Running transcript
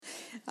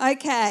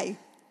Okay,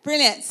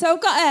 brilliant. So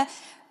I've got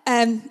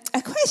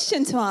a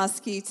question to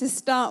ask you to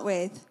start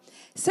with.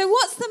 So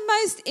what's the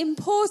most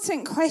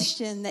important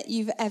question that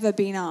you've ever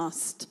been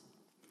asked?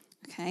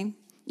 Okay,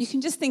 you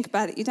can just think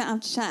about it. You don't have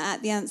to shout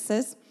out the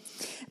answers.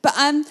 But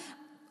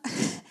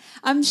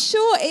I'm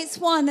sure it's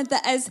one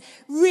that has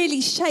really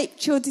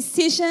shaped your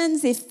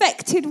decisions,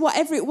 affected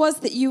whatever it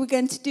was that you were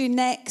going to do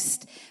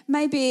next.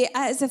 Maybe it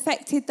has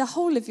affected the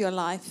whole of your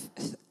life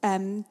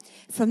from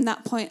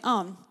that point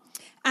on.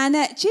 And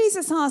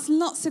Jesus asked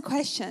lots of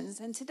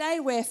questions, and today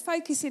we're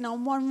focusing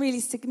on one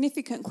really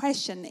significant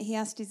question that he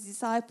asked his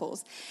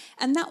disciples,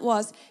 and that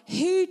was,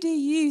 who do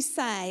you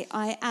say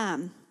I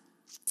am?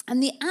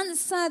 And the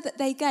answer that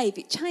they gave,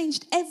 it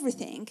changed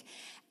everything,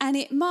 and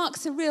it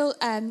marks a real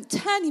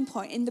turning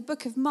point in the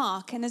book of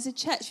Mark, and as a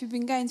church we've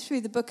been going through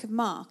the book of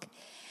Mark.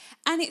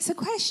 And it's a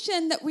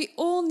question that we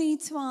all need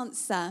to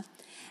answer,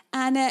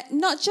 and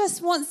not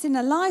just once in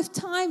a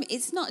lifetime.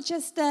 It's not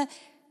just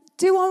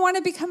do I want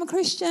to become a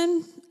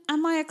Christian?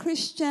 Am I a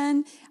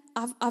Christian?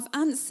 I've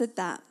answered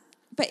that.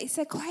 But it's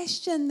a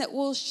question that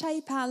will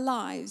shape our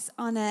lives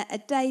on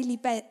a daily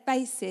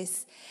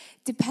basis,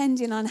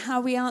 depending on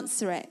how we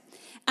answer it.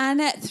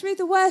 And through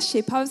the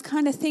worship, I was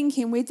kind of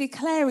thinking, we're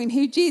declaring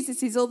who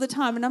Jesus is all the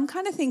time. And I'm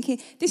kind of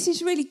thinking, this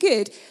is really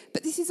good,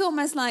 but this is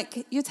almost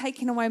like you're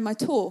taking away my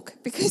talk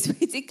because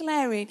we're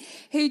declaring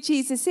who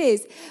Jesus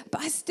is.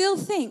 But I still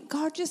think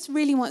God just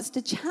really wants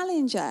to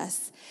challenge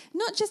us,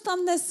 not just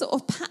on the sort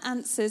of pat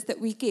answers that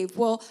we give.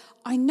 Well,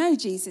 I know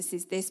Jesus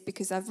is this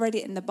because I've read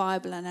it in the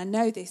Bible and I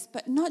know this,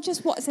 but not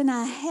just what's in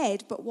our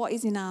head, but what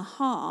is in our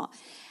heart,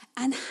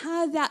 and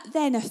how that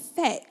then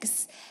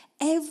affects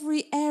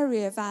every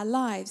area of our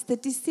lives, the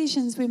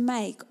decisions we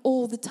make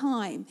all the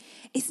time.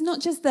 It's not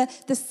just the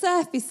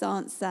surface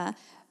answer,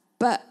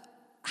 but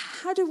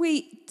how do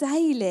we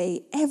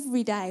daily,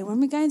 every day, when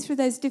we're going through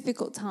those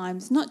difficult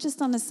times, not just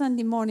on a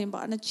Sunday morning,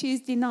 but on a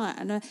Tuesday night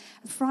and a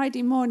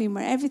Friday morning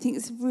where everything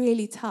is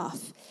really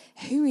tough,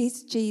 who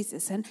is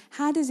Jesus, and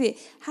how does it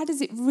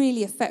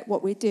really affect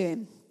what we're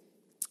doing?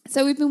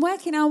 So we've been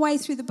working our way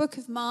through the book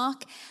of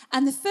Mark,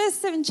 and the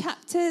first 7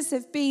 chapters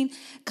have been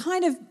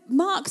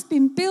Mark's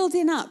been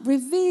building up,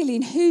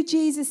 revealing who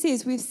Jesus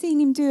is. We've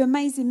seen him do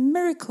amazing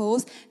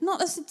miracles,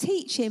 not as a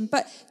teaching,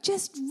 but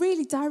just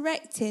really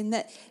directing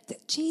that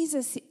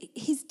Jesus,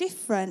 he's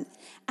different,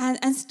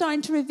 and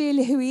starting to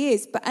reveal who he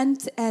is.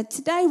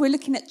 Today we're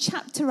looking at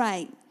chapter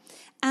 8.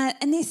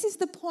 And this is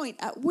the point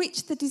at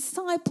which the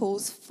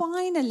disciples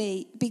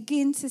finally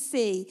begin to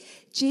see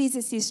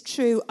Jesus'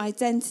 true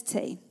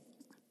identity.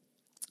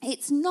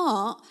 It's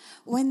not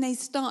when they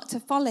start to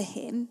follow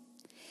him,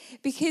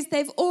 because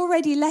they've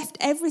already left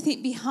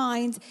everything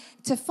behind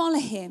to follow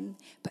him,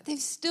 but they've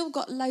still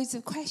got loads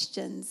of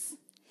questions.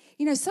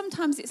 You know,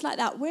 sometimes it's like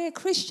that. We're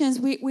Christians,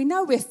 we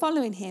know we're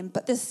following him,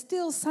 but there's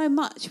still so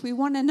much we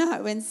want to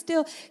know and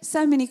still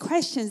so many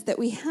questions that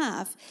we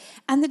have.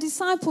 And the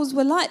disciples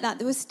were like that.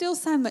 There was still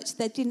so much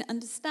they didn't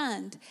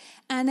understand.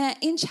 And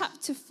in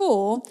chapter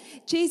 4,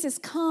 Jesus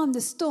calmed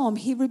the storm.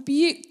 He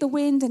rebuked the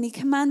wind and he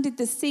commanded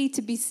the sea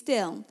to be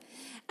still.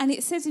 And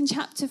it says in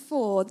chapter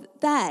 4,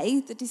 that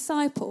they, the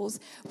disciples,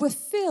 were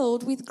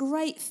filled with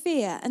great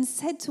fear and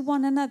said to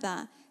one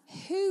another,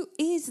 "Who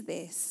is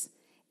this?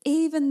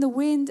 Even the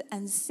wind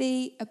and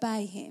sea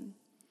obey him."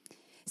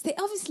 So they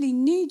obviously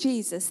knew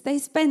Jesus. They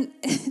spent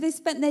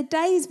their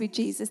days with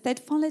Jesus. They'd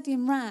followed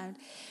him round.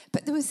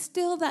 But there was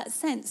still that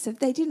sense of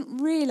they didn't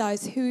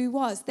realise who he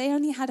was. They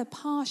only had a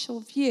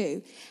partial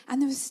view.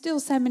 And there were still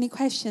so many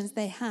questions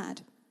they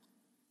had.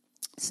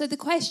 So the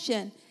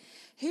question,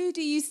 who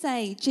do you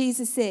say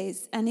Jesus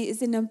is? And it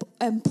is an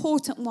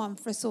important one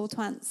for us all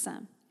to answer.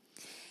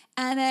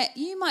 And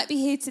you might be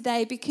here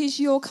today because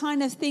you're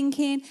kind of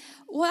thinking,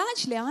 well,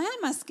 actually, I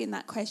am asking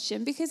that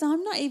question because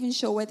I'm not even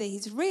sure whether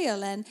he's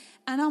real. And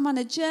I'm on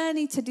a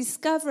journey to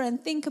discover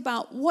and think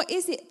about what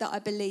is it that I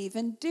believe,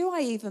 and do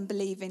I even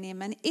believe in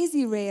him, and is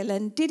he real,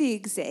 and did he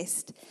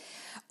exist?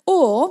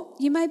 Or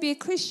you may be a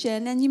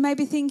Christian and you may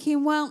be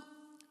thinking, well,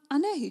 I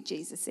know who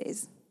Jesus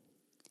is.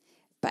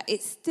 But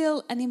it's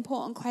still an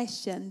important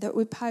question that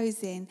we're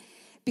posing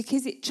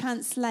because it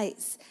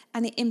translates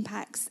and it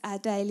impacts our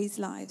daily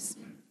lives.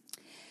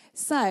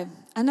 So,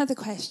 another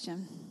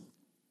question.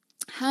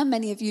 How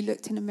many of you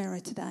looked in a mirror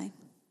today?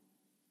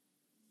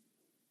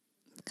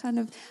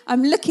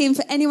 I'm looking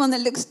for anyone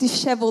that looks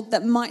disheveled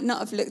that might not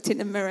have looked in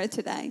a mirror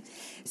today.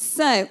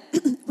 So,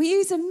 we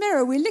use a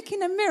mirror. We look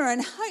in a mirror,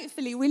 and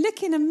hopefully we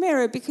look in a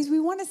mirror because we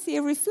want to see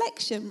a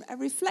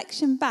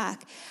reflection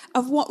back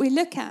of what we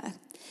look at.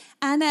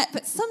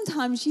 But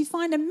sometimes you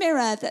find a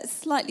mirror that's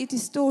slightly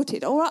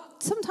distorted. Or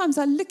sometimes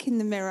I look in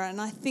the mirror and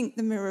I think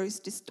the mirror is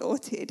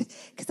distorted.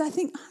 Because I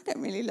think, I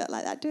don't really look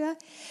like that, do I?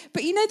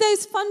 But you know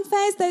those fun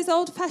fairs, those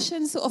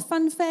old-fashioned sort of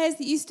fun fairs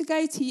that you used to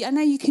go to? I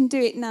know you can do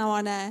it now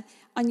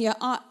on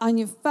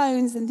your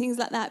phones and things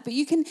like that. But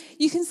you can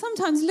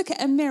sometimes look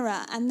at a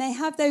mirror, and they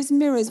have those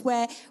mirrors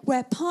where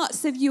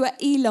parts of you are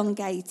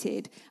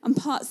elongated and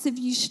parts of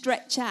you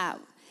stretch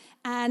out.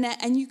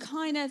 and you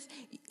kind of,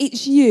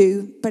 it's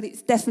you, but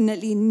it's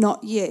definitely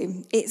not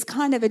you. It's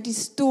kind of a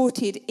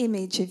distorted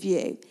image of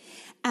you.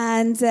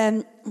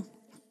 And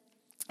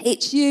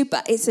it's you,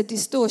 but it's a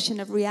distortion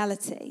of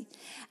reality.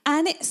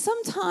 And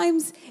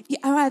sometimes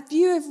our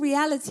view of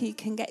reality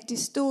can get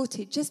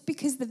distorted just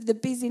because of the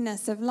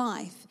busyness of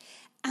life.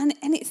 And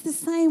it's the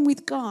same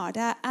with God.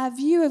 Our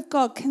view of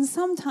God can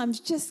sometimes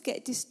just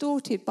get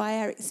distorted by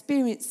our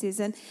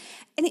experiences. And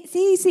it's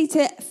easy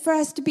for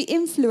us to be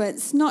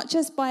influenced not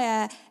just by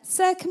our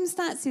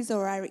circumstances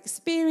or our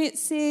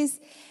experiences.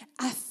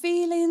 Our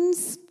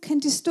feelings can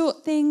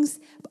distort things,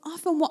 but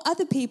often what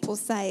other people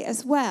say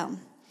as well.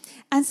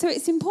 And so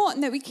it's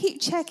important that we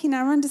keep checking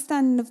our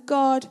understanding of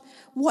God,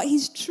 what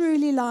he's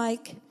truly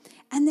like.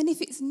 And then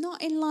if it's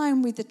not in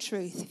line with the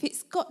truth, if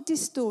it's got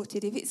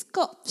distorted, if it's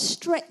got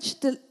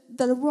stretched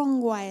the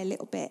wrong way a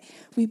little bit,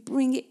 we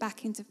bring it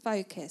back into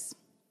focus.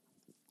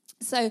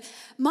 So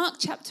Mark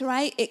chapter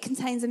 8, it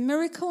contains a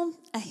miracle,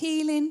 a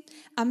healing,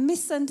 a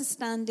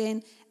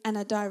misunderstanding, and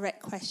a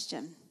direct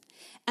question.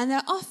 And there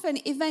are often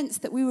events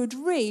that we would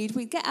read.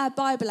 We'd get our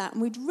Bible out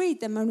and we'd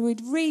read them, and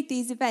we'd read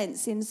these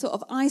events in sort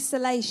of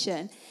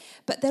isolation.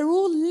 But they're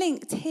all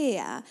linked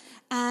here,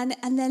 and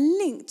they're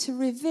linked to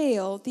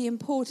reveal the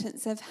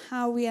importance of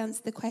how we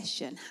answer the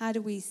question, how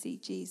do we see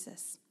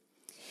Jesus?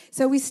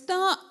 So we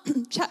start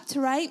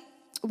chapter 8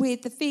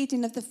 with the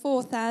feeding of the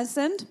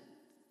 4,000.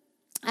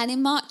 And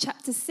in Mark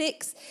chapter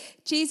 6,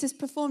 Jesus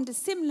performed a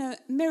similar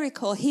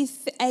miracle. He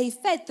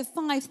fed the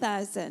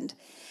 5,000.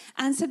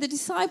 And so the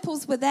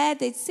disciples were there.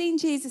 They'd seen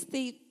Jesus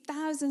feed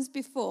thousands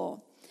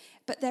before.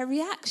 But their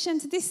reaction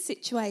to this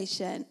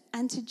situation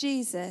and to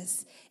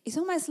Jesus is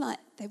almost like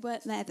they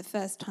weren't there the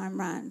first time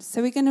round.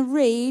 So we're going to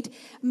read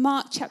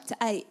Mark chapter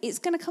 8. It's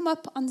going to come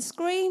up on the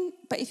screen,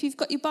 but if you've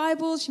got your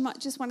Bibles, you might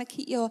just want to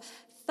keep your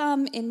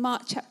thumb in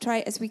Mark chapter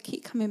 8 as we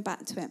keep coming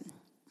back to it.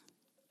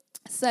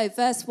 So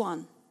verse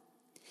 1.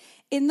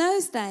 In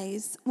those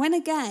days, when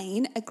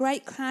again a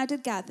great crowd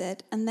had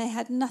gathered and they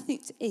had nothing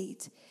to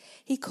eat,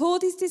 he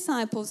called his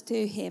disciples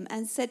to him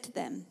and said to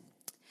them,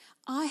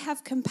 I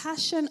have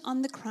compassion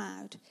on the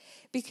crowd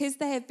because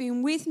they have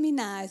been with me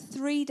now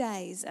 3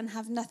 days and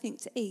have nothing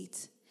to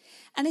eat.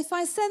 And if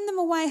I send them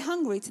away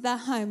hungry to their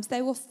homes,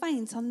 they will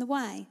faint on the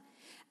way.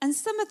 And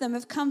some of them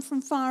have come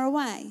from far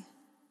away.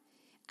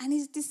 And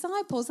his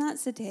disciples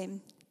answered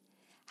him,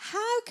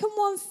 how can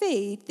one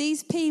feed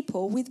these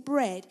people with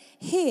bread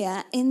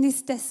here in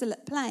this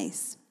desolate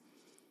place?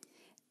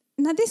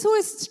 Now, this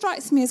always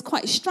strikes me as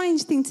quite a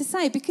strange thing to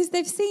say because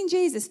they've seen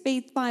Jesus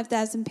feed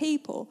 5,000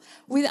 people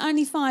with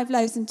only 5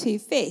 loaves and 2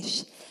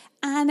 fish.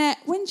 And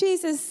when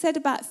Jesus said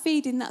about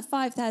feeding that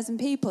 5,000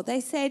 people,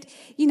 they said,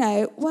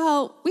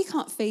 well, we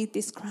can't feed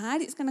this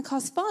crowd. It's going to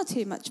cost far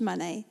too much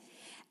money.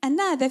 And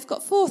now they've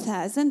got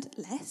 4,000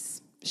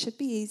 less. Should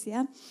be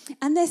easier.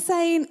 And they're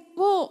saying,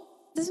 well,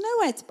 there's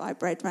nowhere to buy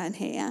bread around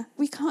here.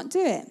 We can't do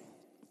it.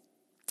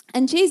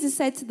 And Jesus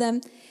said to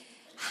them,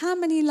 how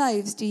many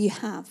loaves do you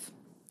have?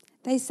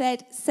 They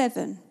said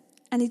 7.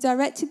 And he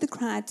directed the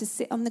crowd to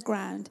sit on the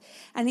ground.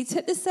 And he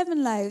took the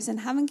 7 loaves,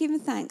 and having given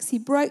thanks, he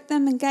broke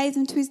them and gave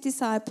them to his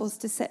disciples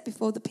to set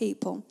before the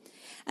people.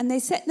 And they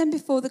set them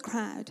before the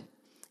crowd.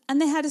 And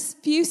they had a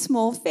few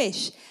small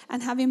fish.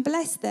 And having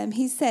blessed them,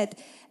 he said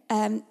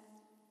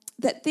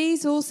that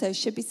these also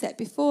should be set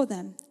before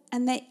them.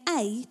 And they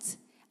ate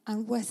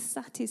and were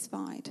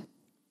satisfied.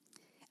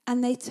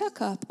 And they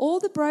took up all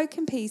the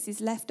broken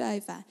pieces left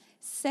over,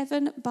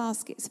 7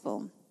 baskets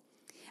full.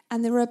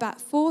 And there were about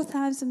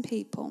 4,000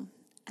 people,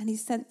 and he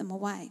sent them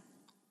away.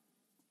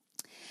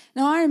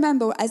 Now, I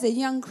remember as a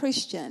young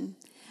Christian,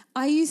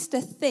 I used to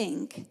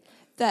think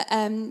that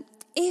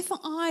if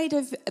I'd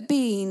have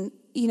been,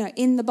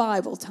 in the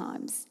Bible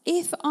times,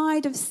 if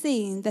I'd have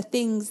seen the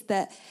things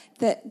that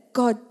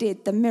God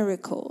did, the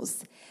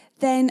miracles,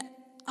 then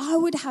I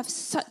would have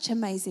such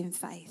amazing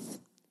faith.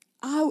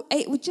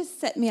 It would just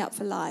set me up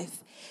for life.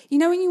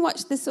 When you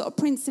watch the sort of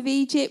Prince of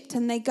Egypt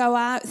and they go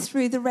out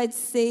through the Red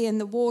Sea and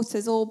the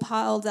water's all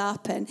piled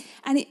up and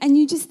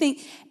you just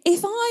think,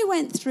 if I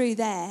went through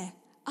there,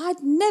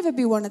 I'd never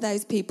be one of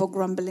those people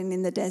grumbling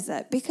in the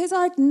desert because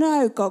I'd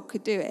know God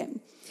could do it.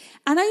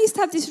 And I used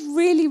to have this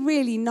really,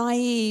 really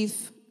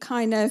naive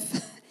kind of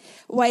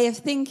way of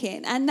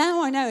thinking. And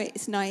now I know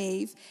it's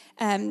naive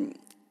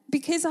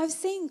because I've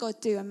seen God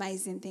do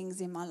amazing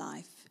things in my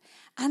life.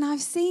 And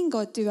I've seen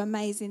God do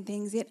amazing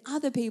things in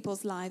other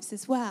people's lives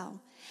as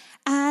well.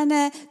 And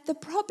the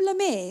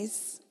problem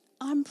is,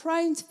 I'm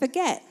prone to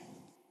forget.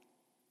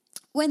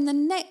 When the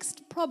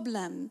next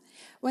problem,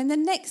 when the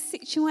next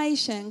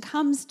situation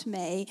comes to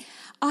me,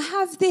 I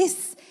have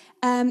this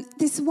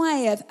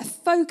way of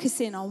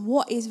focusing on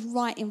what is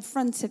right in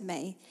front of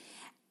me.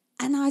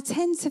 And I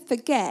tend to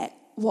forget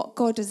what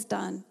God has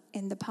done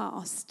in the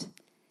past.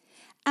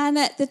 And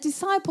the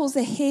disciples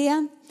are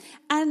here,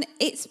 and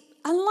it's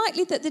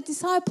unlikely that the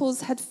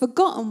disciples had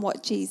forgotten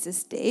what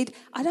Jesus did.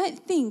 I don't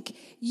think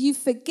you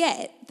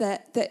forget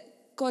that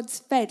God's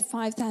fed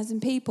 5,000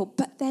 people,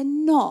 but they're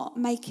not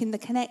making the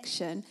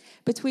connection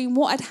between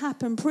what had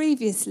happened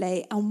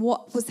previously and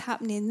what was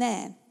happening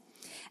there.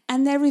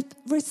 And their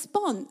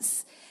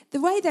response,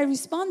 the way they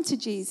respond to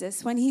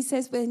Jesus when he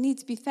says they need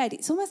to be fed,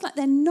 it's almost like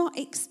they're not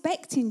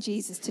expecting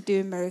Jesus to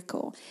do a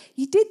miracle.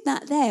 You did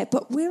that there,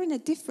 but we're in a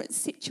different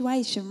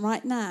situation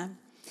right now.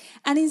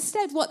 And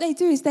instead, what they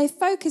do is they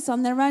focus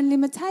on their own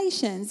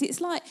limitations.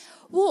 It's like,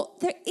 well,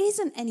 there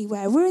isn't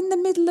anywhere. We're in the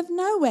middle of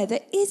nowhere.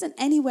 There isn't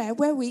anywhere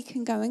where we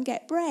can go and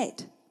get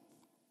bread.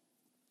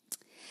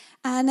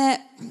 And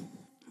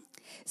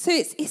so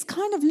it's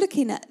kind of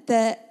looking at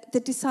the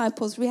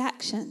disciples'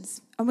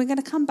 reactions. And we're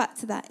going to come back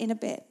to that in a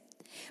bit.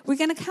 We're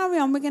going to carry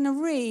on. We're going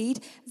to read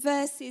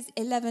verses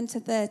 11 to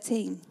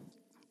 13.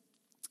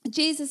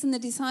 Jesus and the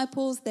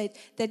disciples,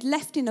 they'd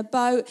left in a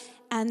boat,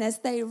 and as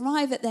they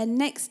arrive at their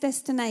next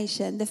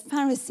destination, the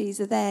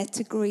Pharisees are there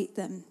to greet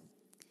them.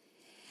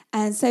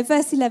 And so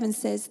verse 11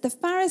 says, the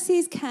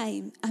Pharisees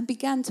came and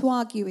began to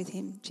argue with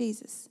him,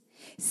 Jesus,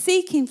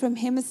 seeking from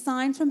him a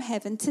sign from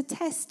heaven to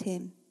test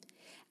him.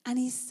 And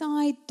he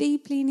sighed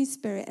deeply in his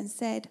spirit and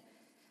said,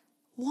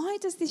 why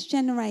does this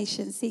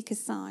generation seek a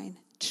sign?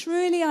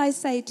 Truly I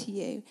say to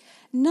you,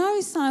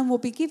 no sign will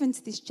be given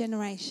to this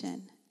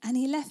generation. And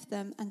he left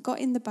them and got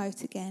in the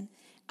boat again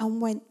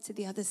and went to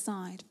the other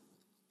side.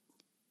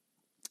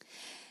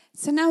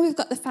 So now we've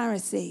got the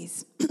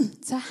Pharisees.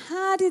 So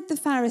how did the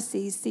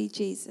Pharisees see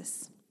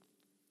Jesus?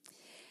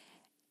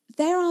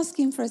 They're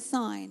asking for a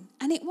sign.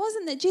 And it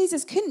wasn't that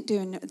Jesus couldn't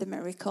do the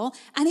miracle.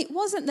 And it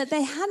wasn't that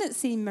they hadn't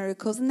seen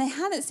miracles and they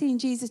hadn't seen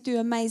Jesus do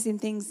amazing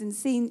things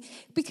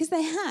because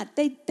they had.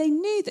 They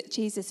knew that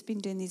Jesus had been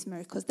doing these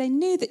miracles. They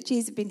knew that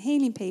Jesus had been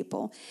healing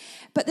people.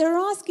 But they were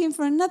asking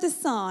for another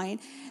sign,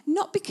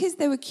 not because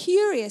they were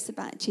curious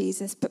about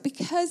Jesus, but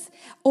because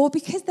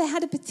they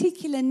had a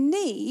particular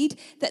need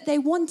that they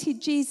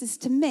wanted Jesus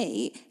to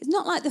meet. It's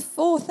not like the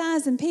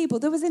 4,000 people.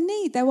 There was a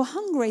need. They were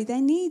hungry. They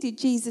needed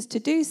Jesus to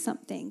do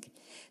something.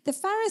 The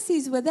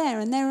Pharisees were there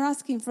and they were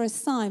asking for a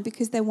sign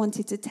because they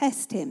wanted to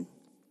test him.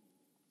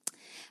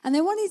 And they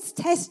wanted to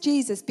test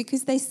Jesus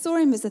because they saw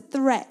him as a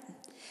threat.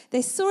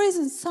 They saw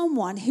him as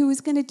someone who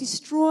was going to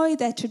destroy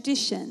their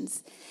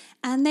traditions.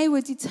 And they were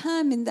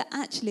determined that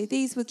actually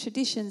these were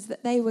traditions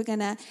that they were going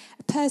to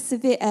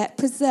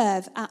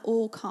preserve at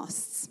all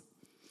costs.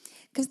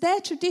 Because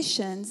their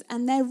traditions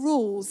and their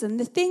rules and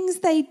the things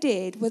they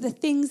did were the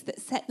things that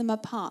set them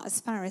apart as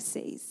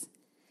Pharisees.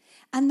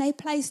 And they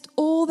placed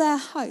all their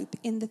hope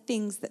in the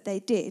things that they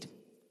did.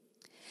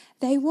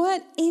 They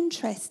weren't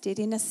interested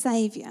in a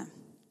saviour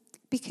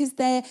because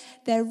their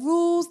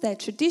rules, their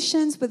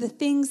traditions were the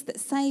things that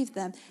saved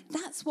them.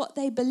 That's what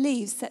they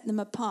believed set them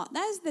apart.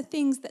 Those are the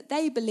things that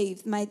they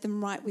believed made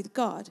them right with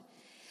God.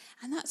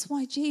 And that's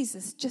why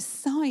Jesus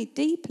just sighed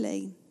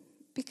deeply,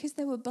 because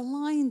they were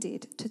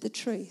blinded to the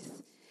truth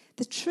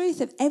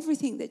of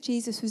everything that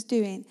Jesus was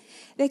doing.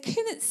 They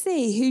couldn't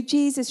see who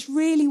Jesus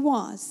really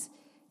was,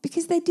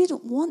 because they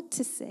didn't want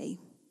to see.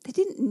 They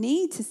didn't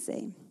need to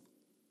see.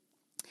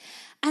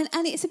 And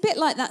it's a bit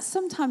like that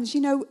sometimes,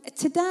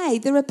 today,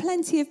 there are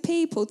plenty of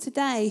people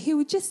today who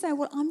would just say,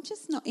 well, I'm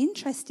just not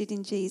interested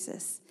in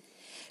Jesus.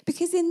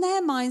 Because in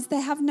their minds,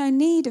 they have no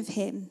need of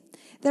him.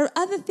 There are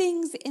other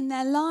things in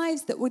their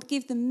lives that would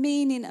give them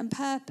meaning and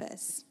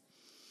purpose.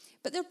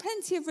 But there are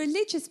plenty of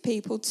religious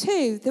people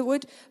too that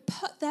would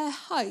put their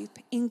hope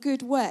in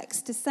good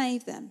works to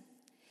save them.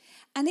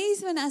 And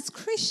even as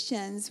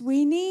Christians,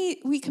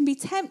 we can be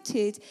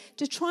tempted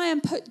to try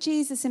and put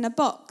Jesus in a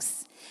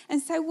box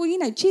and say,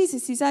 well,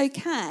 Jesus is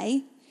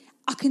okay.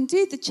 I can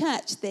do the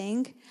church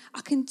thing. I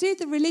can do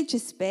the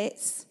religious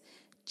bits,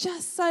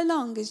 just so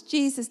long as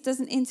Jesus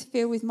doesn't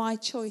interfere with my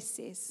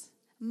choices,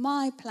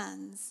 my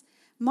plans,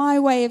 my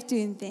way of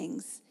doing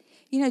things.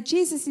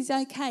 Jesus is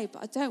okay,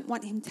 but I don't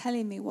want him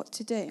telling me what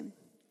to do.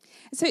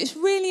 So it's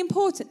really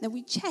important that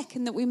we check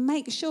and that we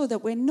make sure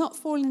that we're not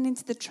falling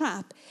into the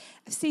trap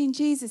of seeing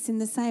Jesus in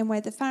the same way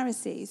the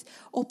Pharisees,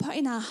 or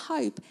putting our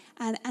hope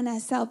and our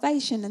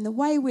salvation and the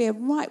way we're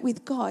right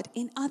with God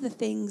in other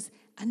things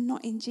and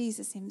not in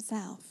Jesus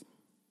himself.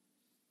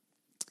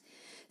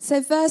 So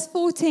verse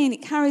 14,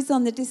 it carries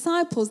on. The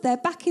disciples, they're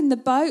back in the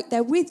boat,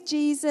 they're with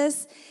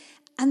Jesus,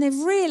 and they've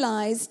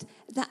realised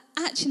that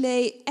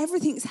actually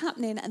everything's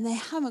happening and they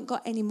haven't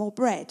got any more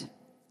bread.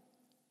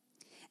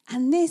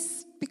 And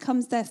this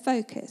becomes their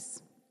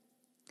focus.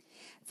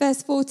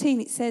 Verse 14,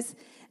 it says,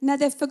 now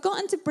they've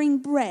forgotten to bring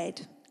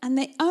bread, and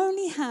they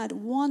only had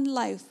one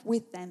loaf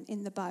with them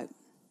in the boat.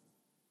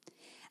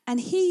 And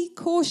he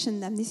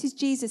cautioned them, this is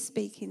Jesus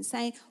speaking,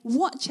 saying,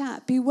 watch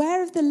out,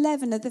 beware of the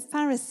leaven of the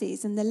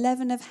Pharisees and the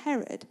leaven of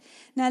Herod.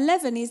 Now,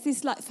 leaven is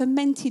this like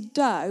fermented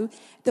dough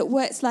that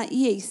works like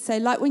yeast. So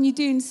like when you're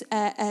doing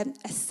a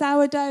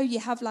sourdough, you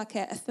have like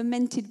a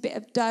fermented bit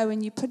of dough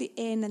and you put it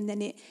in, and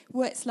then it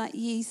works like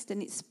yeast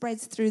and it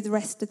spreads through the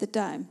rest of the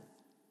dough.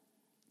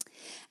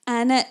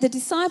 And the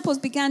disciples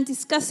began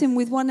discussing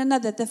with one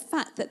another the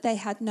fact that they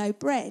had no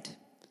bread.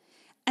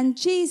 And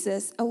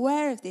Jesus,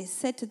 aware of this,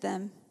 said to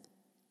them,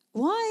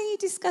 why are you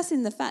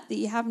discussing the fact that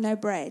you have no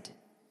bread?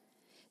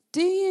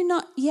 Do you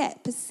not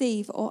yet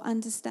perceive or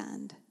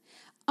understand?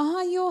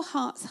 Are your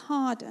hearts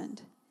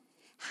hardened?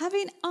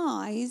 Having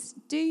eyes,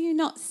 do you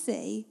not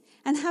see?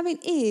 And having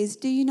ears,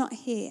 do you not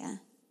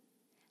hear?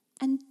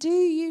 And do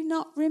you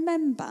not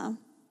remember?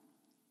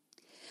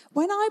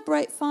 When I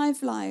broke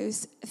 5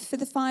 loaves for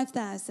the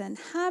 5,000,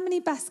 how many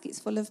baskets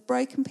full of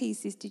broken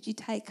pieces did you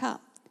take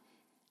up?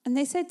 And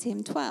they said to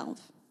him, 12.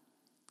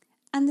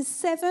 And the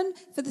 7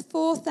 for the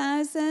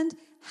 4,000,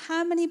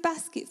 how many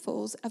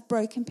basketfuls of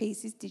broken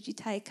pieces did you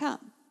take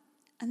up?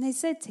 And they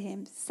said to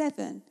him,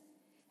 7.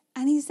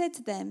 And he said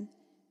to them,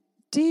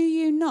 do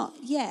you not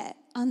yet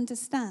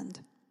understand?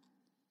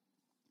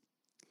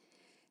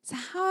 So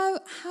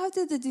how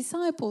did the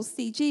disciples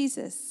see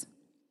Jesus?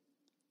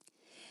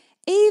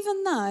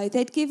 Even though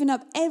they'd given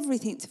up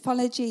everything to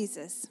follow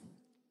Jesus,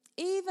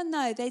 even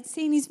though they'd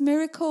seen his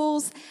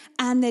miracles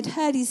and they'd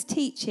heard his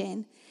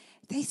teaching,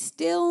 they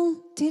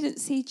still didn't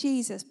see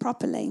Jesus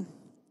properly.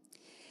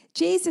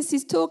 Jesus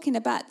is talking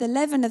about the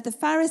leaven of the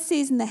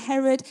Pharisees and the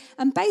Herod,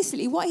 and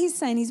basically what he's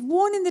saying, he's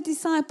warning the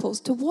disciples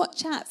to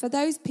watch out for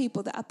those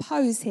people that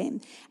oppose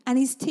him and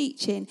his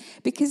teaching,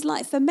 because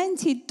like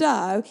fermented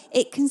dough,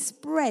 it can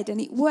spread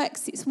and it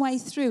works its way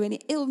through and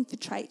it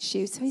infiltrates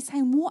you. So he's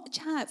saying,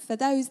 watch out for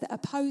those that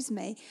oppose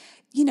me.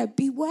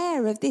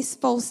 Beware of this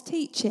false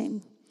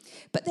teaching.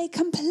 But they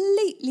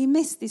completely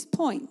missed this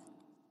point.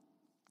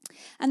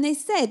 And they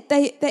said,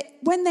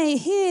 when they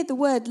hear the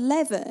word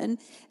leaven,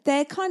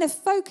 they're kind of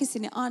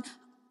focusing it on,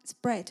 it's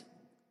bread.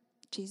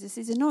 Jesus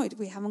is annoyed.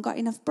 We haven't got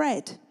enough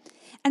bread.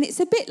 And it's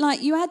a bit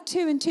like you add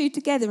 2 and 2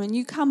 together and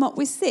you come up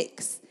with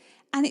 6.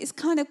 And it's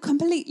kind of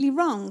completely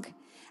wrong.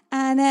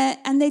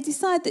 And they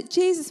decide that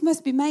Jesus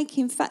must be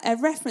making a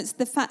reference to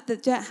the fact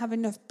that they don't have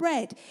enough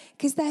bread.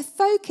 Because their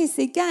focus,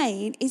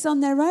 again, is on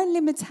their own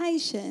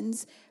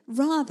limitations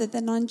rather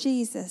than on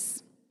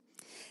Jesus.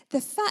 The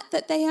fact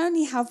that they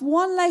only have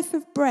 1 loaf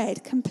of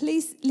bread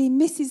completely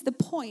misses the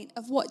point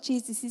of what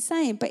Jesus is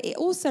saying, but it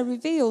also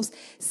reveals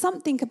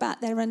something about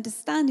their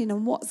understanding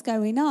and what's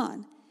going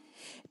on.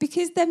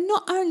 Because they've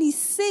not only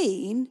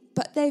seen,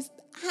 but they've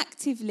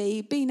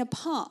actively been a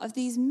part of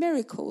these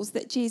miracles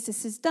that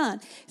Jesus has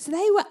done. So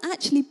they were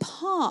actually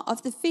part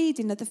of the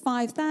feeding of the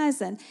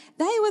 5,000.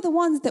 They were the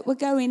ones that were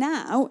going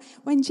out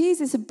when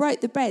Jesus had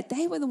broke the bread.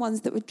 They were the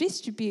ones that were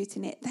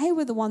distributing it. They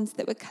were the ones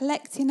that were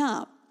collecting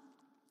up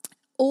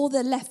all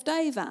the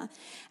leftover.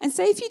 And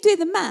so if you do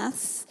the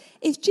maths,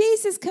 if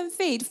Jesus can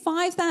feed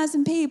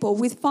 5,000 people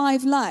with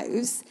 5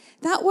 loaves,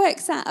 that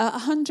works out at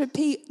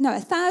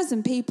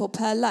 1,000 people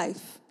per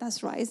loaf.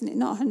 That's right, isn't it?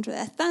 Not 100,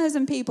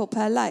 1,000 people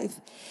per loaf.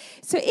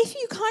 So if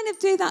you kind of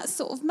do that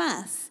sort of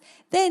maths,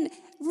 then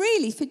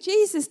really for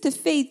Jesus to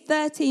feed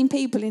 13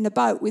 people in a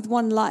boat with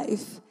 1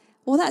 loaf,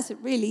 well, that's a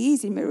really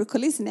easy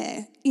miracle, isn't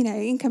it?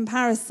 In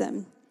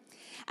comparison.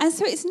 And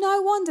so it's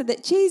no wonder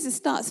that Jesus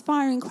starts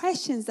firing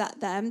questions at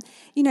them.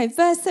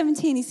 Verse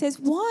 17, he says,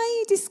 why are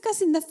you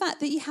discussing the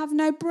fact that you have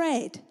no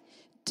bread?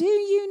 Do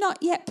you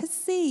not yet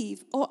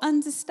perceive or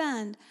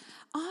understand?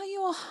 Are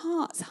your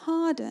hearts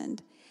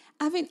hardened?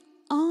 Having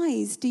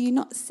eyes, do you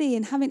not see?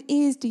 And having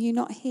ears, do you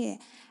not hear?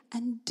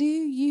 And do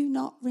you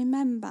not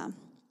remember?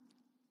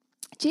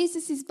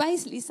 Jesus is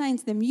basically saying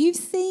to them, you've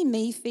seen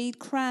me feed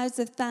crowds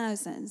of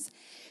thousands.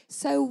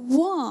 So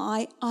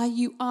why are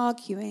you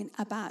arguing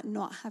about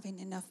not having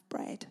enough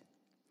bread?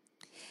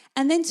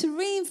 And then to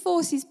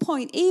reinforce his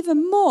point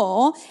even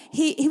more,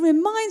 he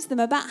reminds them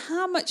about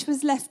how much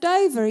was left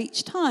over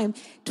each time.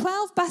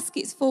 12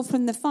 baskets full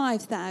from the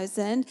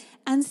 5,000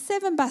 and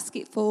 7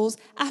 basketfuls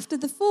after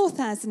the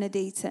 4,000 had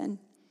eaten.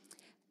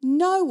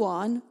 No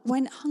one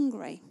went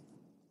hungry.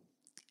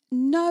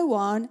 No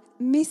one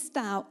missed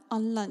out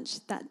on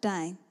lunch that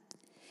day.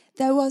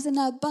 There was an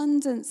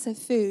abundance of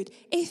food.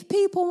 If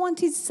people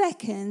wanted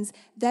seconds,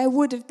 there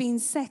would have been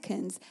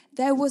seconds.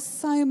 There was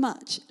so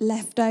much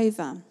left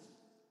over.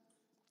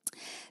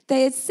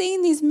 They had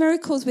seen these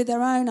miracles with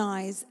their own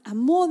eyes, and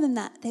more than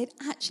that, they'd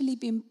actually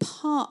been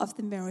part of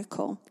the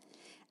miracle.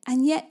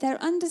 And yet their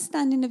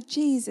understanding of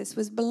Jesus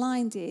was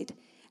blinded,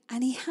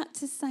 and he had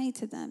to say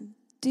to them,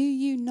 do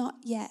you not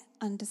yet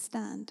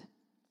understand?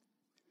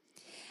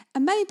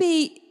 And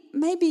maybe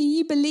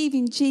you believe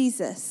in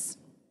Jesus,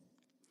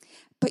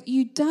 but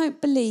you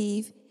don't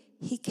believe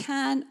he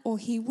can or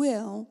he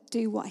will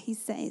do what he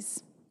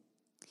says.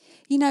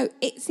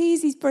 It's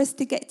easy for us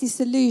to get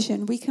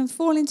disillusioned. We can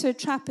fall into a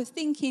trap of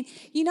thinking,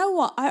 you know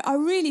what, I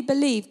really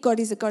believe God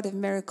is a God of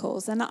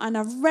miracles. And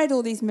I've read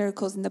all these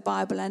miracles in the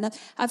Bible. And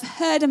I've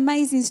heard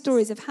amazing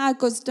stories of how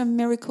God's done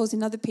miracles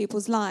in other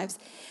people's lives.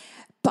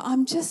 But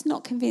I'm just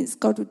not convinced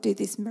God would do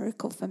this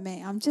miracle for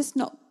me.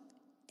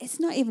 It's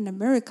not even a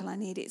miracle I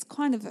need. It's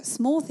kind of a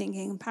small thing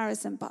in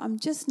comparison, but I'm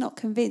just not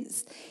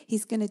convinced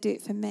he's going to do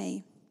it for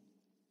me.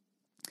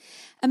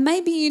 And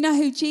maybe you know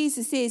who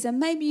Jesus is, and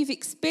maybe you've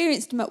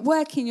experienced him at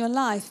work in your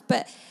life,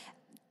 but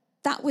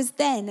That was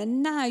then,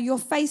 and now you're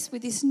faced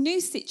with this new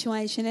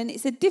situation, and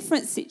it's a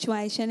different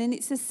situation, and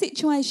it's a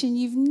situation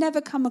you've never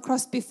come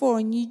across before,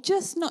 and you're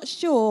just not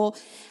sure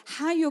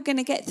how you're going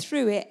to get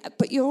through it,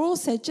 but you're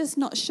also just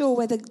not sure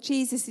whether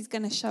Jesus is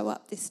going to show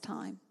up this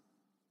time.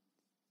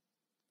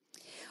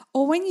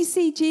 Or when you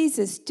see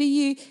Jesus, do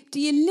you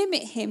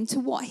limit him to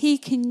what he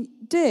can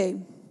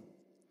do?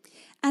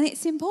 And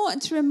it's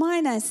important to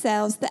remind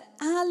ourselves that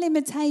our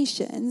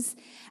limitations,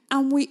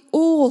 and we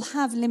all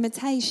have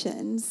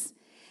limitations,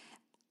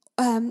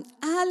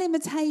 our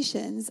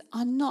limitations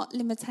are not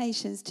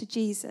limitations to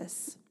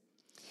Jesus.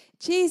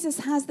 Jesus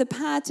has the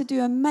power to do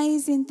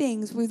amazing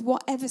things with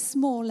whatever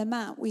small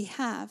amount we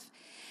have.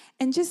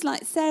 And just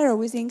like Sarah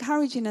was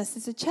encouraging us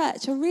as a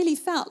church, I really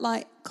felt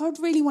like God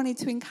really wanted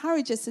to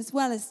encourage us as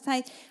well, as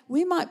say,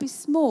 we might be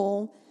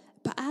small,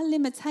 but our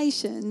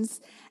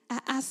limitations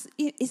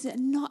is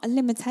not a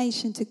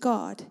limitation to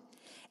God.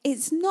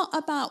 It's not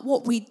about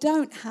what we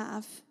don't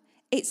have.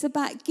 It's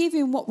about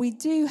giving what we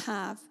do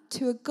have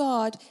to a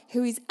God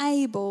who is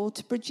able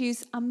to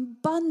produce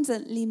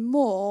abundantly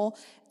more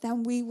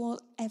than we will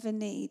ever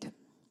need.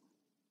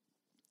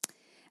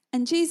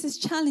 And Jesus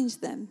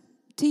challenged them.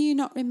 Do you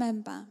not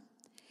remember?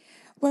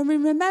 When we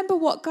remember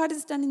what God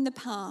has done in the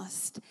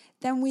past,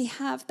 then we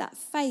have that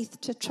faith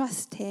to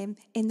trust him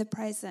in the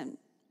present.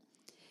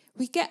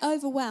 We get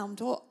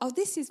overwhelmed, or, oh,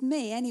 this is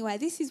me anyway,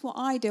 this is what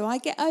I do. I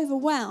get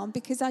overwhelmed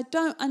because I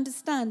don't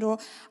understand, or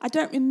I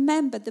don't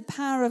remember the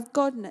power of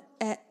God,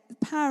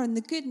 power and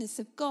the goodness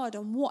of God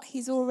and what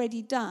he's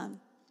already done.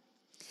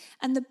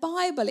 And the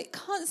Bible, it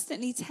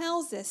constantly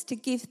tells us to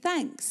give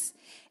thanks.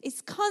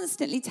 It's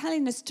constantly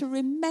telling us to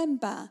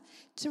remember,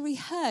 to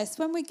rehearse.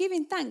 When we're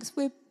giving thanks,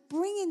 we're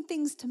bringing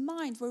things to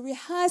mind. We're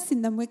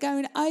rehearsing them. We're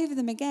going over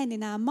them again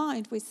in our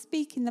mind. We're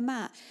speaking them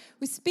out.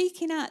 We're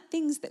speaking out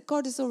things that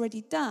God has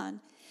already done.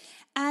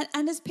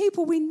 And as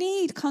people, we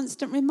need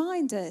constant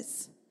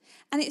reminders.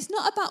 And it's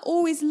not about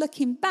always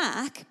looking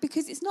back,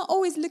 because it's not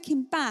always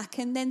looking back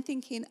and then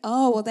thinking,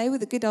 oh, well, they were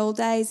the good old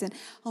days and,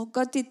 oh,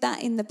 God did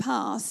that in the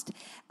past.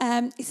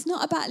 It's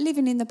not about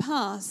living in the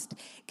past.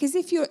 Because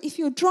if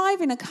you're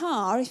driving a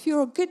car, if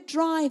you're a good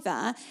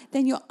driver,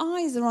 then your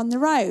eyes are on the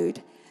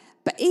road.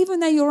 But even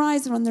though your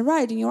eyes are on the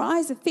road and your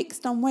eyes are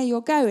fixed on where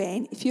you're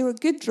going, if you're a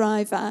good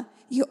driver,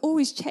 you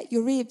always check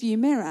your rear view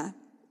mirror,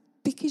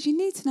 because you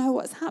need to know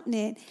what's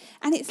happening.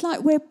 And it's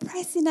like we're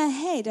pressing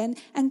ahead,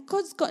 and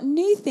God's got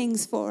new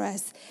things for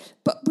us.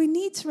 But we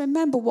need to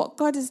remember what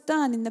God has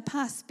done in the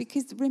past,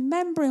 because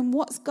remembering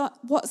what's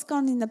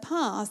gone in the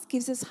past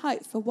gives us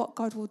hope for what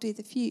God will do in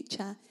the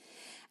future.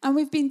 And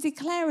we've been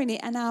declaring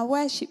it in our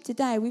worship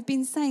today. We've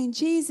been saying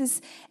Jesus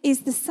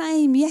is the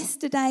same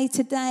yesterday,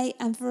 today,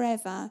 and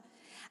forever.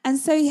 And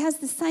so he has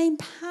the same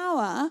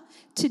power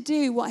to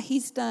do what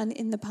he's done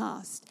in the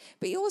past.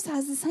 But he also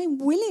has the same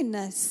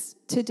willingness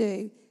to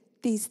do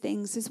these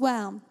things as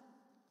well.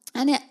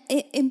 And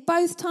in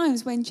both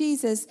times when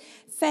Jesus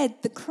fed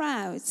the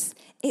crowds,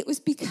 it was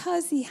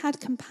because he had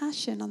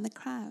compassion on the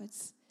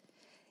crowds.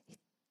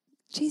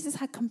 Jesus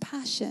had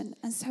compassion,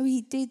 and so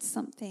he did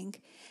something.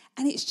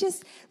 And it's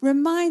just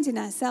reminding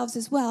ourselves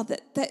as well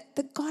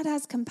that God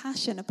has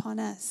compassion upon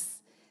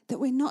us, that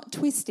we're not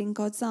twisting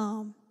God's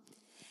arm.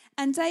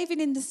 And David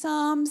in the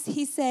Psalms,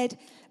 he said,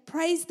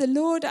 "Praise the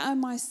Lord, O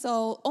my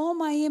soul, all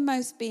my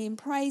inmost being,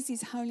 praise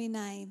his holy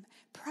name.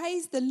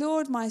 Praise the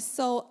Lord, my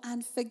soul,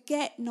 and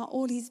forget not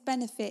all his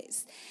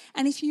benefits."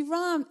 And if you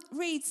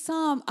read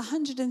Psalm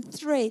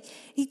 103,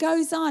 he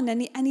goes on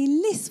and he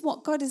lists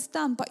what God has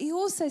done, but he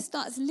also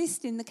starts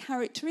listing the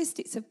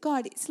characteristics of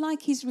God. It's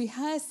like he's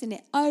rehearsing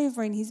it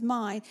over in his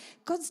mind.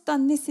 God's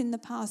done this in the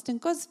past, and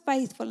God's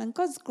faithful, and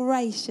God's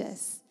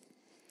gracious.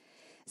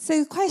 So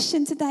the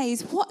question today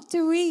is, what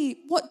do we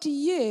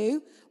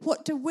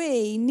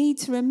need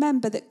to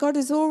remember that God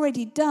has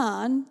already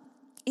done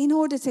in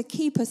order to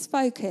keep us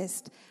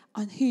focused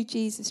on who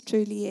Jesus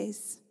truly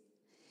is?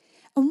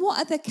 And what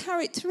are the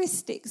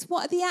characteristics,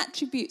 what are the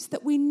attributes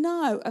that we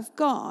know of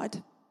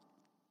God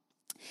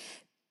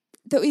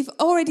that we've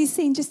already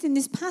seen just in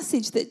this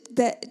passage,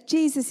 that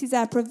Jesus is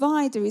our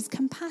provider, is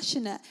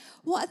compassionate?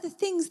 What are the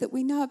things that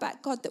we know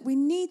about God that we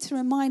need to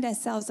remind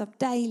ourselves of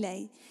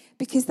daily?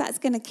 Because that's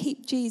going to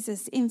keep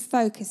Jesus in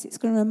focus. It's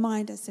going to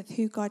remind us of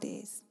who God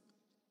is.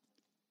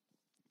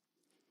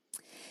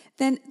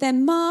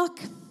 Then Mark,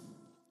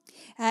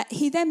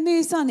 he then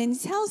moves on and he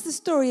tells the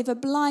story of a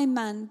blind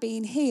man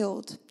being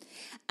healed.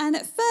 And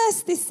at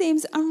first, this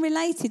seems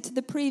unrelated to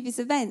the previous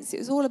events. It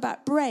was all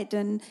about bread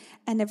and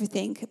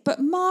everything.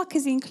 But Mark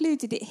has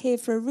included it here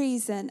for a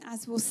reason,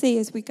 as we'll see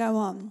as we go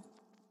on.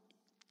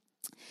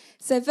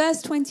 So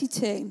verse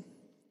 22.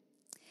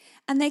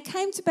 "And they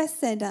came to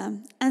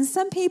Bethsaida, and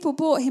some people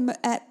brought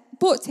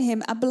to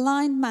him a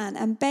blind man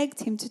and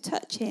begged him to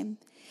touch him.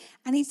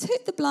 And he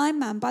took the blind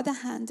man by the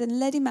hand and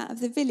led him out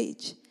of the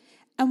village.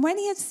 And when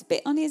he had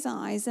spit on his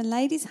eyes and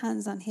laid his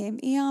hands on him,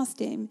 he asked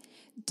him,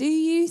 'Do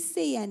you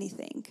see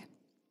anything?'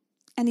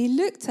 And he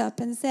looked up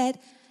and said,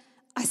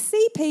 'I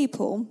see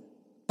people,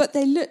 but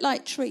they look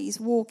like trees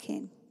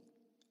walking.'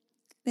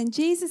 Then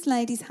Jesus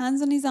laid his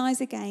hands on his eyes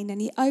again,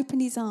 and he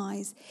opened his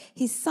eyes.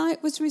 His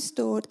sight was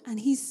restored, and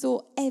he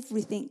saw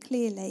everything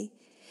clearly.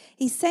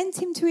 He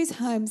sent him to his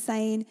home,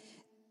 saying,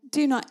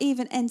 "Do not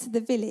even enter the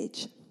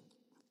village."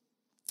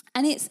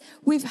 And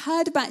we've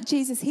heard about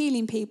Jesus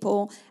healing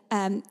people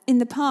in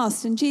the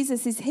past, and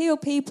Jesus has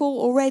healed people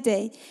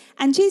already.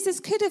 And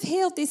Jesus could have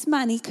healed this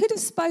man. He could have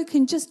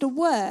spoken just a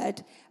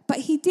word,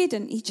 but he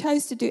didn't. He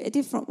chose to do it a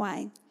different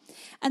way.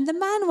 And the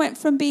man went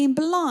from being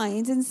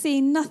blind and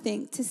seeing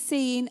nothing to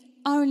seeing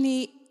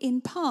only in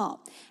part.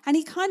 And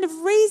he kind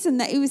of reasoned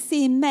that he was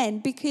seeing men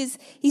because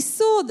he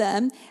saw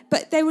them,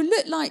 but they would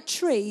look like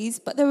trees,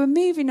 but they were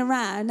moving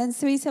around. And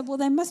so he said, well,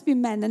 they must be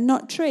men and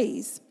not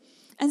trees.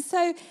 And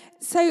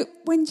so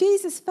when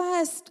Jesus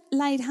first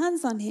laid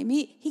hands on him,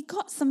 he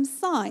got some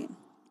sight.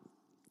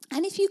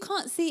 And if you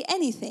can't see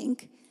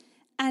anything,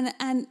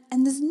 and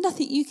there's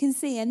nothing you can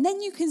see, and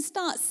then you can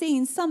start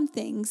seeing some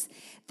things,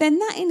 then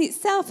that in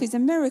itself is a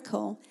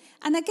miracle.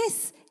 And I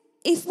guess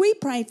if we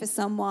pray for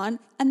someone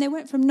and they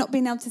went from not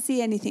being able to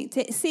see anything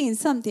to seeing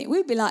something,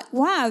 we'd be like,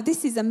 wow,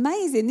 this is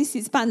amazing, this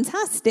is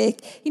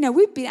fantastic.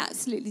 We'd be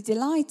absolutely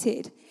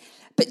delighted.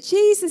 But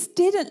Jesus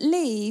didn't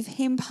leave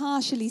him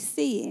partially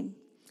seeing.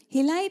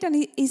 He laid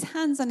his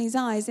hands on his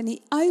eyes and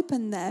he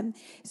opened them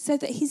so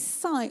that his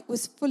sight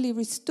was fully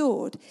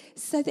restored,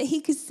 so that he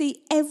could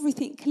see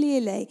everything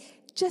clearly.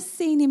 Just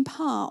seeing in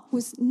part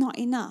was not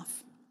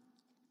enough.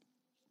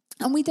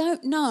 And we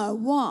don't know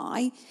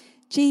why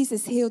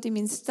Jesus healed him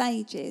in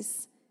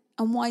stages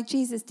and why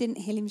Jesus didn't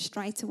heal him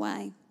straight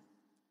away.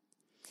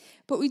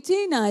 But we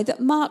do know that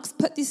Mark's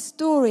put this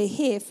story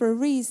here for a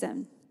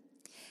reason.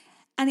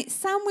 And it's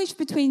sandwiched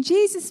between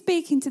Jesus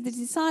speaking to the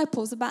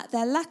disciples about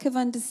their lack of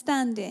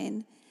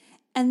understanding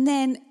and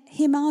then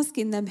him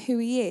asking them who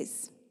he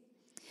is.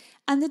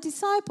 And the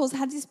disciples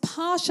had this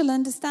partial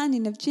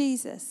understanding of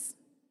Jesus.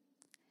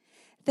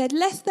 They'd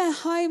left their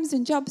homes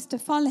and jobs to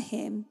follow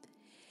him,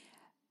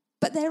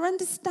 but their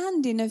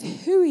understanding of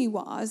who he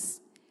was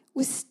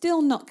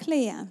still not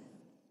clear.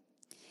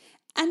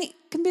 And it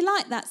can be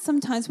like that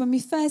sometimes when we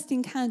first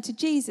encounter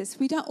Jesus.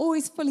 We don't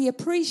always fully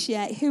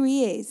appreciate who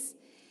he is.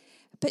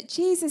 But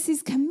Jesus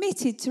is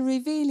committed to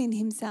revealing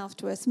himself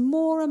to us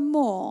more and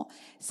more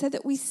so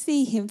that we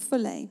see him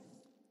fully.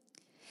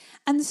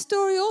 And the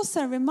story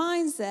also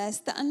reminds us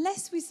that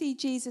unless we see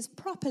Jesus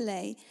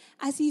properly,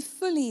 as he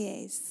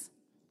fully is,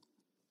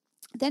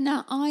 then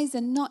our eyes are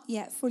not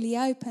yet fully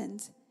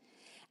opened.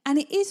 And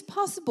it is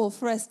possible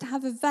for us to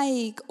have a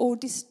vague or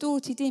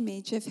distorted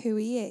image of who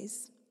he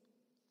is.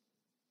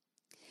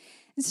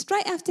 And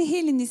straight after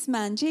healing this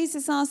man,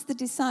 Jesus asked the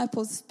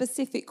disciples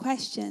specific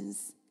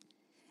questions.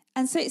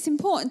 And so it's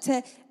important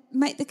to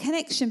make the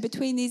connection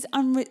between these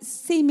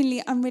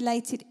seemingly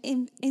unrelated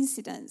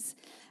incidents.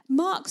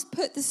 Mark's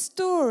put the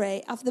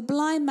story of the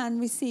blind man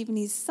receiving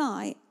his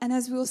sight, and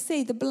as we'll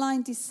see, the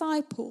blind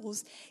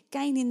disciples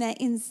gaining their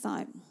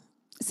insight.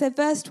 So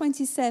verse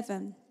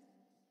 27,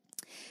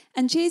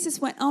 and Jesus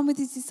went on with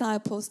his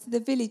disciples to the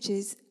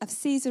villages of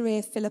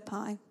Caesarea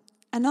Philippi.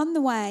 And on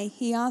the way,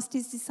 he asked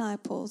his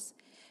disciples,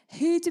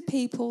 "Who do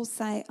people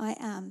say I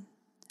am?"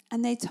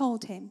 And they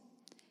told him,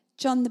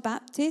 "John the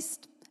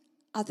Baptist,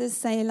 others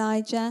say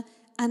Elijah,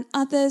 and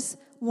others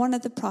one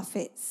of the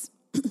prophets."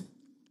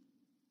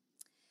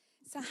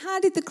 So how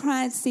did the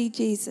crowd see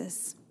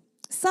Jesus?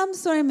 Some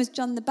saw him as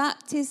John the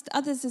Baptist,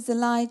 others as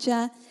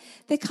Elijah.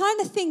 They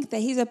kind of think that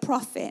he's a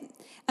prophet,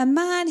 a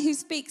man who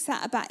speaks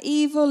out about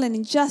evil and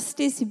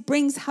injustice, who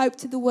brings hope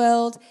to the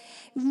world,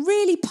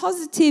 really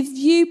positive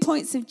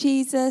viewpoints of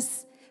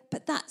Jesus,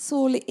 but that's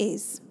all it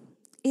is.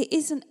 It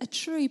isn't a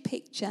true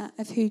picture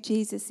of who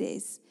Jesus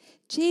is.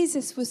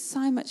 Jesus was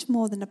so much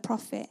more than a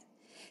prophet.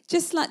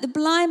 Just like the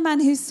blind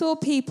man who saw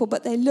people,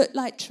 but they looked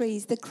like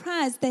trees. The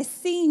crowds, they're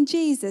seeing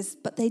Jesus,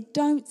 but they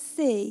don't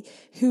see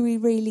who he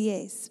really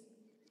is.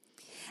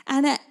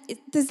 And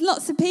there's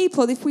lots of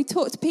people, if we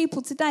talk to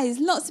people today, there's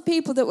lots of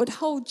people that would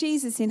hold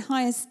Jesus in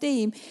high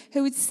esteem,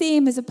 who would see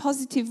him as a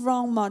positive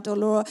role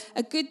model or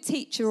a good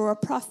teacher or a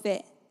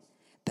prophet.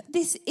 But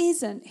this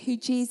isn't who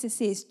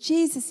Jesus is.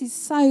 Jesus is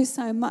so,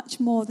 so much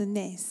more than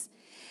this.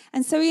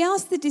 And so he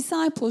asked the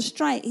disciples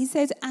straight, he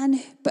said,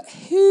 but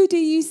who do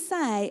you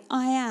say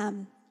I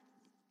am?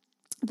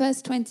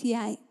 Verse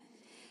 28,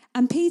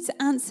 and Peter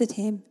answered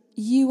him,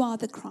 "You are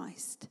the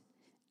Christ."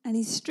 And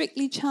he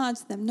strictly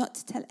charged them not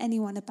to tell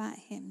anyone about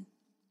him.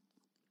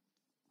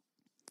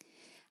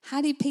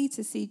 How did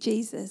Peter see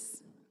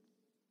Jesus?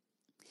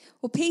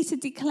 Well, Peter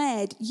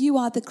declared, "You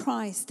are the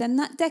Christ." And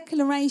that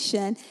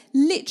declaration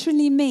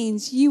literally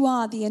means you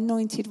are the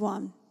anointed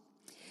one.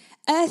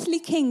 Earthly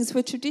kings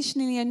were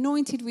traditionally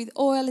anointed with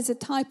oil as a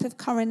type of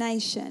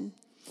coronation.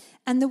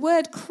 And the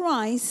word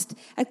Christ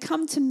had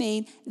come to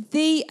mean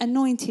the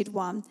anointed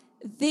one,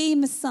 the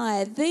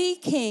Messiah, the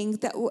king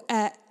that will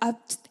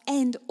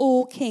end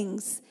all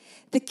kings,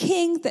 the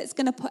king that's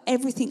going to put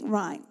everything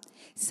right.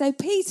 So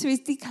Peter is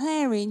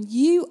declaring,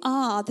 you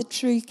are the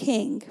true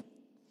king.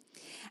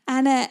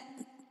 And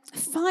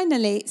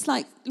finally, it's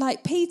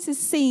like Peter's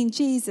seen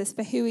Jesus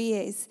for who he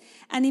is.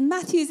 And in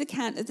Matthew's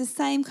account of the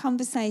same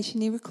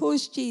conversation, he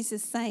records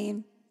Jesus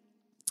saying,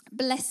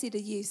 "Blessed are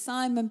you,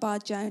 Simon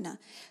Bar-Jonah,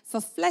 for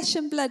flesh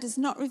and blood has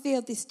not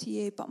revealed this to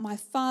you, but my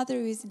Father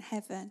who is in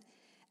heaven.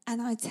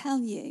 And I tell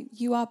you,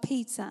 you are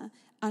Peter,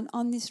 and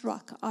on this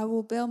rock I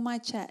will build my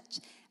church,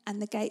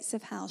 and the gates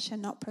of hell shall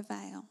not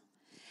prevail."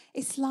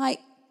 It's like,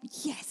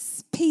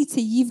 yes, Peter,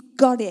 you've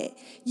got it.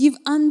 You've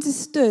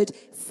understood.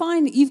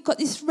 Finally, you've got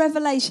this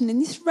revelation,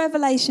 and this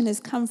revelation has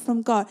come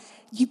from God.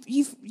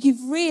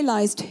 You've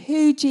realized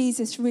who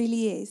Jesus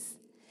really is.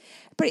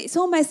 But it's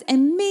almost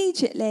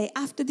immediately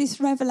after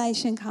this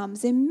revelation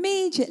comes,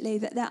 immediately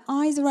that their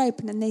eyes are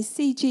open and they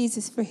see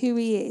Jesus for who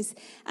he is,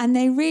 and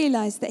they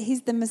realize that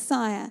he's the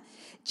Messiah.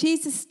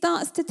 Jesus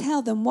starts to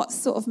tell them what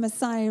sort of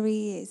Messiah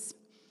he is.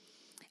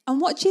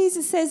 And what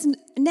Jesus says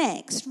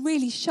next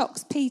really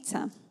shocks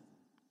Peter.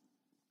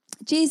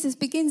 Jesus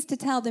begins to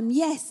tell them,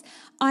 yes,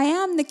 I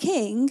am the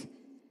king,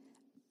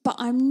 but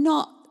I'm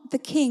not the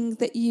king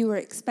that you were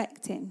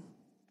expecting.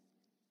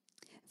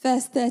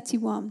 Verse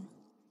 31.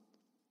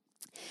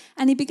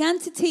 And he began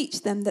to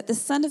teach them that the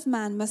Son of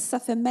Man must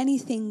suffer many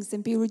things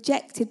and be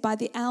rejected by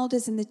the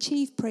elders and the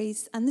chief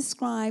priests and the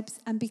scribes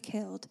and be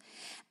killed,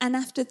 and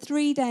after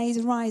 3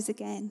 days rise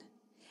again.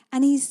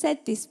 And he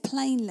said this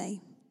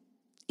plainly.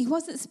 He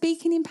wasn't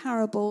speaking in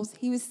parables,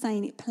 he was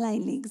saying it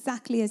plainly,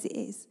 exactly as it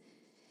is.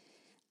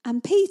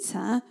 And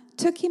Peter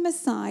took him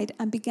aside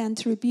and began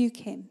to rebuke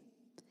him.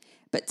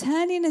 But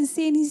turning and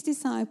seeing his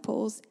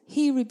disciples,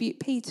 he rebuked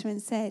Peter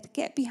and said,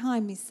 "Get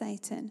behind me,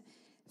 Satan,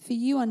 for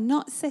you are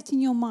not setting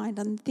your mind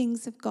on the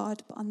things of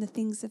God, but on the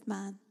things of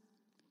man."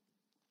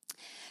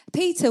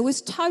 Peter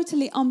was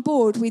totally on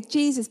board with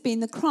Jesus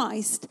being the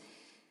Christ,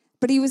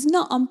 but he was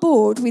not on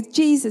board with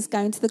Jesus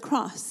going to the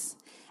cross.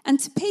 And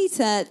to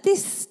Peter,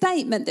 this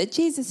statement that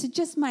Jesus had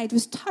just made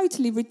was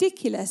totally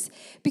ridiculous,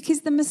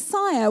 because the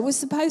Messiah was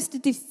supposed to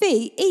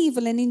defeat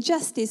evil and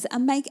injustice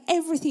and make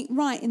everything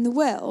right in the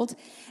world.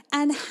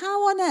 And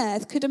how on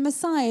earth could a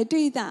Messiah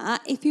do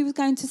that if he was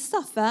going to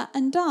suffer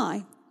and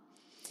die?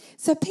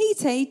 So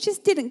Peter, he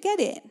just didn't get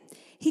it.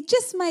 He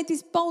just made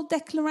this bold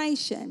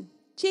declaration.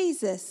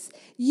 Jesus,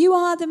 you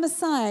are the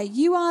Messiah.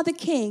 You are the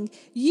King.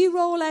 You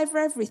rule over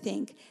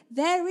everything.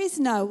 There is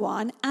no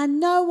one, and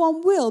no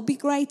one will be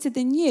greater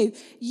than you.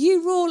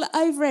 You rule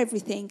over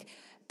everything.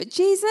 But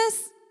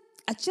Jesus,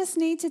 I just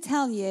need to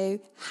tell you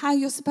how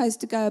you're supposed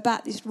to go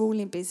about this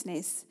ruling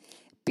business,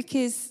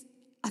 because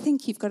I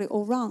think you've got it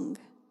all wrong.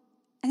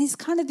 And it's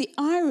kind of the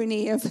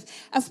irony of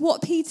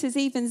what Peter's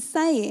even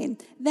saying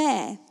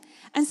there.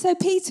 And so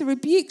Peter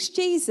rebukes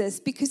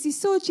Jesus because he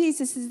saw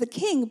Jesus as the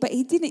king, but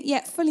he didn't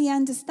yet fully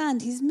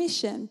understand his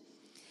mission.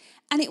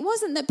 And it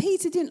wasn't that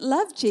Peter didn't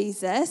love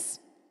Jesus.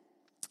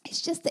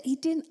 It's just that he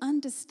didn't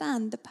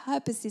understand the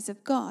purposes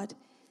of God.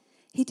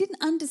 He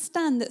didn't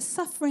understand that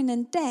suffering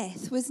and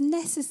death was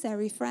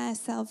necessary for our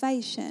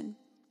salvation.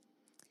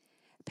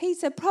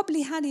 Peter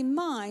probably had in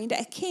mind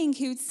a king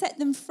who would set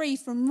them free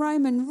from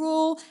Roman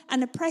rule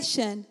and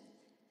oppression.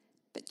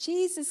 But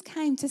Jesus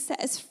came to set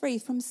us free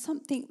from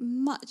something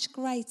much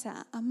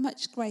greater, a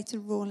much greater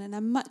rule and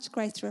a much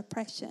greater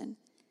oppression.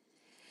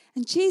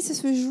 And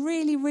Jesus was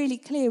really, really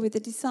clear with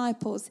the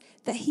disciples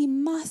that he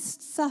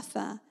must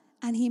suffer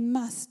and he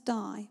must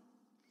die.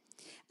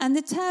 And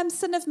the term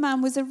Son of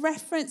Man was a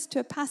reference to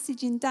a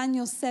passage in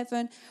Daniel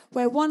 7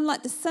 where one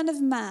like the Son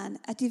of Man,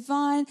 a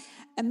divine,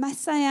 a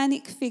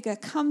messianic figure,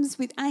 comes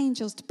with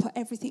angels to put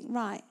everything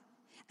right.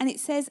 And it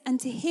says, "And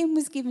to him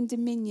was given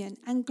dominion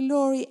and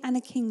glory and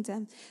a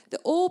kingdom,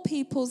 that all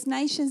peoples,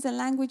 nations and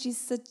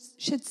languages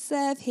should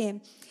serve him.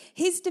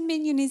 His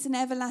dominion is an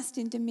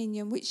everlasting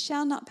dominion which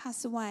shall not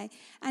pass away,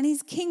 and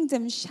his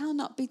kingdom shall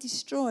not be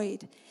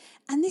destroyed."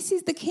 And this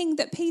is the king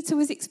that Peter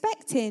was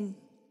expecting.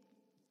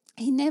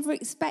 He never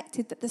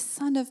expected that the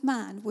Son of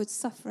Man would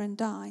suffer and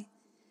die.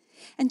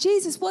 And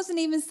Jesus wasn't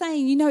even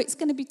saying, it's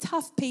going to be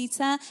tough,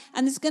 Peter,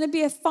 and there's going to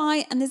be a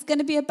fight, and there's going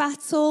to be a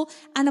battle,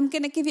 and I'm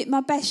going to give it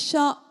my best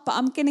shot, but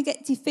I'm going to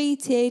get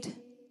defeated.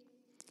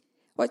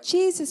 What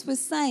Jesus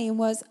was saying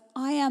was,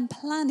 I am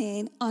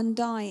planning on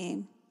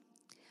dying.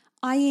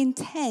 I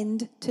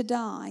intend to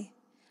die.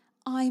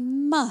 I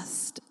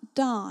must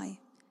die.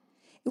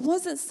 It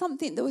wasn't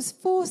something that was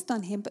forced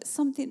on him, but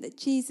something that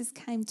Jesus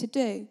came to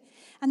do.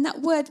 And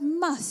that word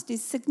must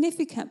is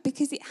significant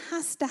because it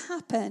has to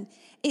happen.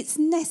 It's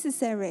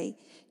necessary.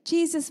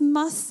 Jesus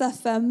must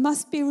suffer,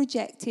 must be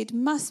rejected,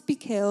 must be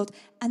killed,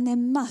 and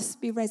then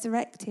must be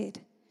resurrected.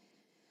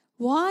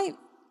 Why?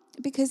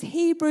 Because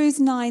Hebrews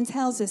 9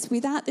 tells us,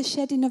 without the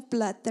shedding of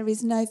blood, there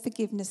is no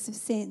forgiveness of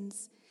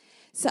sins.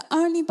 So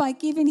only by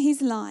giving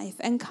his life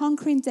and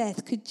conquering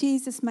death could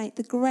Jesus make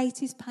the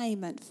greatest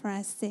payment for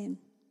our sin.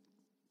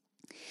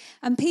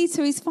 And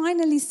Peter is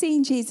finally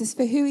seeing Jesus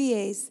for who he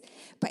is,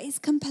 but it's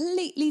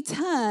completely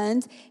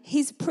turned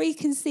his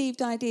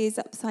preconceived ideas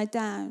upside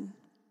down.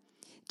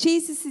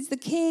 Jesus is the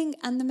King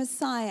and the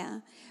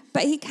Messiah,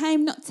 but he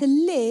came not to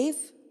live,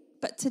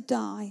 but to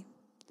die.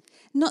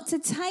 Not to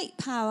take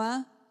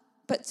power,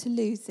 but to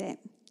lose it.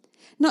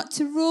 Not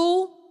to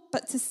rule,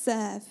 but to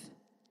serve.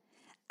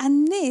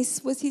 And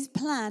this was his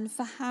plan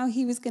for how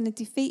he was going to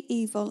defeat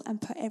evil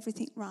and put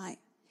everything right.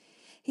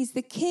 He's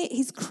the king,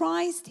 he's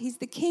Christ, he's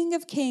the King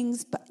of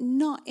Kings, but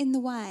not in the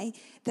way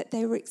that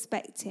they were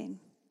expecting.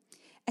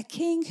 A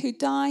king who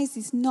dies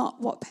is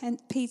not what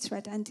Peter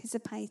had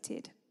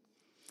anticipated.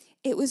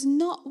 It was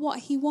not what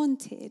he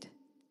wanted,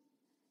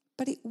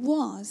 but it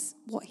was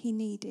what he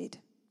needed.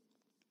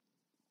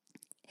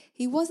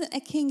 He wasn't a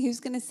king who was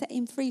going to set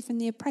him free from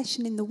the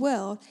oppression in the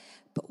world,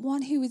 but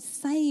one who would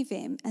save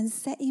him and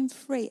set him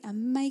free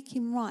and make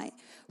him right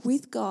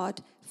with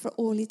God for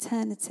all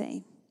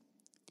eternity.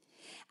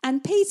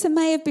 And Peter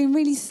may have been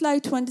really slow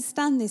to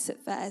understand this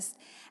at first,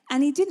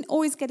 and he didn't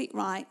always get it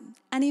right.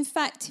 And in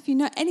fact, if you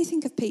know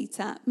anything of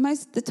Peter,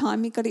 most of the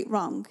time he got it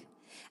wrong.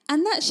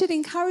 And that should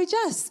encourage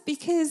us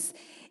because,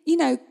 you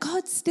know,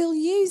 God still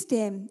used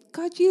him.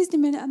 God used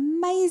him in an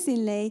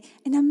amazing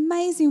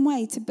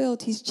way to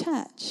build his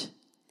church.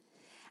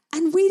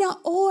 And we don't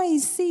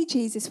always see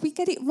Jesus. We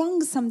get it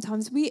wrong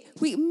sometimes. We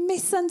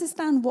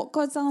misunderstand what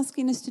God's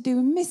asking us to do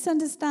and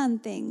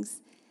misunderstand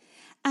things.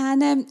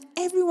 And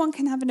everyone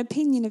can have an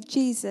opinion of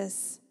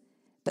Jesus,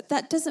 but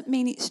that doesn't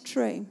mean it's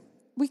true.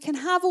 We can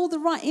have all the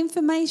right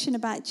information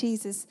about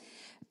Jesus,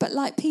 but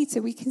like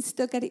Peter, we can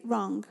still get it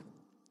wrong.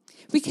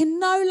 We can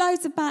know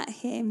loads about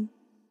him,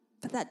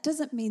 but that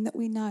doesn't mean that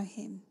we know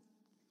him.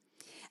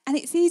 And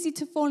it's easy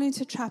to fall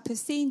into a trap of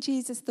seeing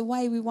Jesus the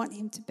way we want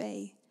him to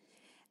be.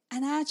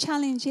 And our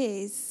challenge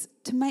is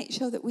to make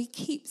sure that we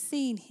keep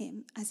seeing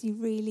him as he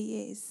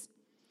really is.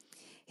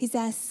 He's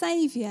our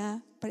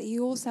Saviour, but he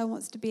also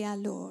wants to be our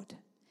Lord.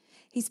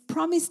 He's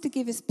promised to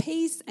give us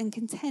peace and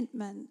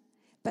contentment,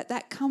 but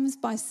that comes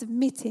by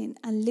submitting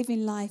and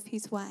living life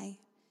his way.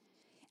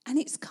 And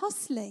it's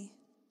costly,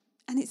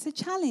 and it's a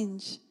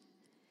challenge.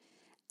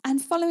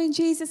 And following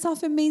Jesus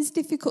often means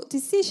difficult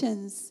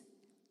decisions.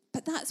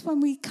 But that's when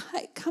we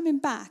keep coming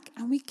back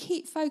and we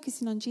keep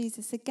focusing on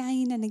Jesus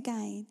again and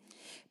again.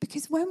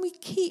 Because when we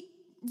keep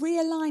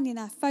realigning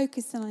our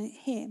focus on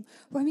him,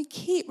 when we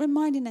keep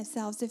reminding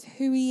ourselves of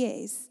who he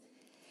is,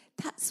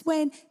 that's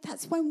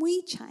when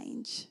we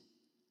change.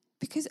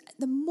 Because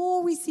the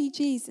more we see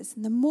Jesus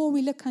and the more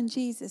we look on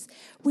Jesus,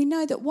 we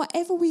know that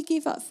whatever we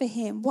give up for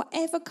him,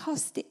 whatever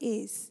cost it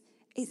is,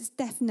 it's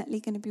definitely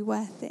going to be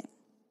worth it.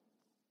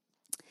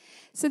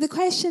 So the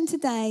question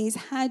today is,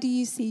 how do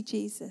you see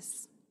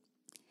Jesus?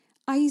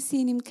 Are you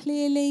seeing him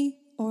clearly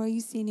or are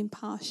you seeing him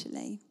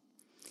partially?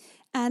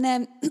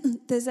 And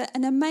there's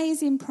an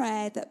amazing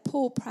prayer that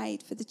Paul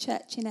prayed for the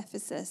church in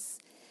Ephesus.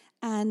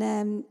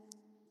 And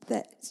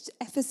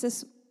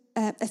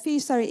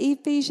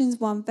Ephesians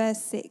 1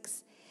 verse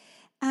 6.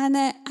 And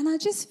I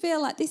just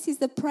feel like this is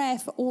the prayer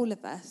for all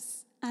of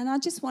us. And I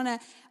just want to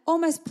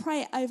almost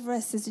pray it over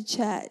us as a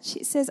church.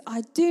 It says,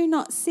 I do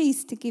not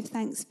cease to give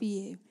thanks for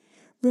you,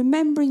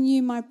 remembering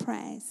you my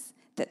prayers,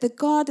 that the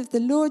God of the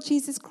Lord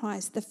Jesus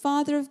Christ, the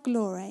Father of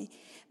glory,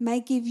 may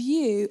give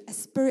you a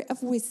spirit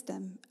of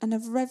wisdom and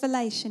of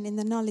revelation in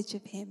the knowledge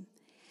of him,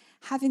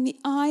 having the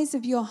eyes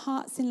of your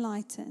hearts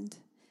enlightened,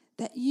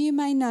 that you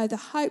may know the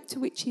hope to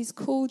which he's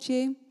called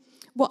you,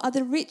 what are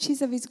the riches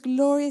of his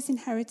glorious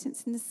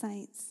inheritance in the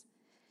saints,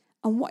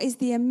 and what is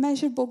the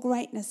immeasurable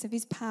greatness of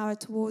his power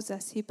towards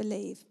us who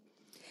believe,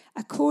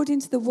 according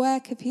to the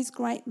work of his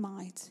great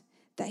might,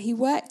 that he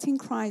worked in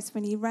Christ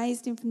when he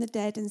raised him from the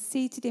dead and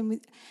seated him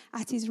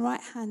at his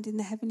right hand in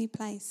the heavenly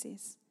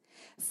places,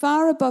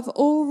 far above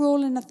all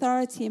rule and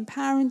authority and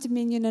power and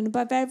dominion and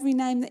above every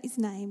name that is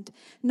named,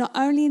 not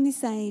only in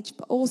this age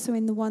but also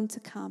in the one to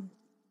come.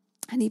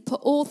 And he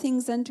put all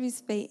things under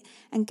his feet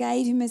and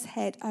gave him as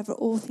head over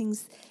all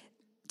things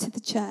to the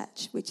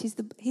church, which is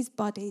his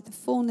body, the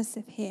fullness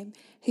of him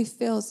who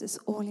fills us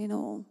all in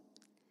all.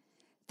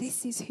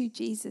 This is who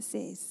Jesus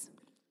is.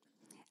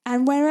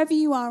 And wherever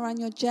you are on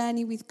your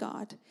journey with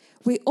God,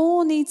 we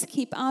all need to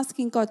keep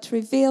asking God to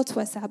reveal to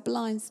us our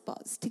blind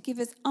spots, to give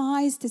us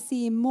eyes to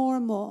see him more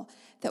and more,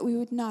 that we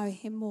would know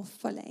him more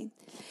fully.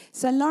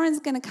 So Lauren's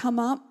going to come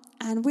up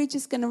and we're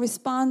just going to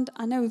respond.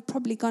 I know we've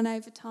probably gone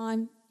over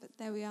time, but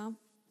there we are.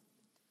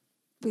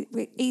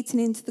 We're eating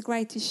into the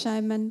Greatest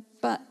Showman,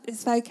 but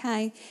it's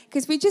okay,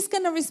 because we're just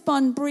going to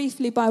respond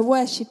briefly by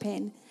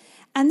worshipping.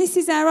 And this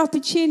is our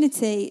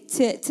opportunity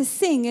to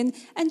sing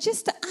and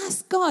just to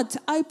ask God to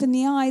open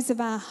the eyes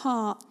of our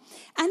heart.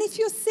 And if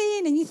you're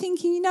seeing and you're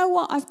thinking, you know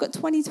what, I've got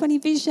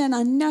 20/20 vision,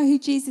 I know who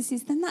Jesus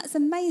is, then that's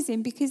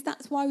amazing, because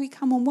that's why we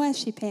come and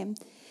worship him.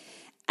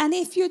 And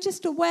if you're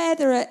just aware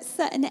there are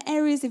certain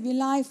areas of your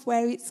life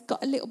where it's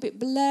got a little bit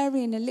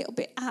blurry and a little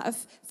bit out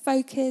of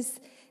focus,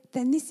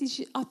 then this is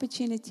your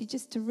opportunity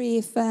just to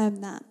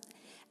reaffirm that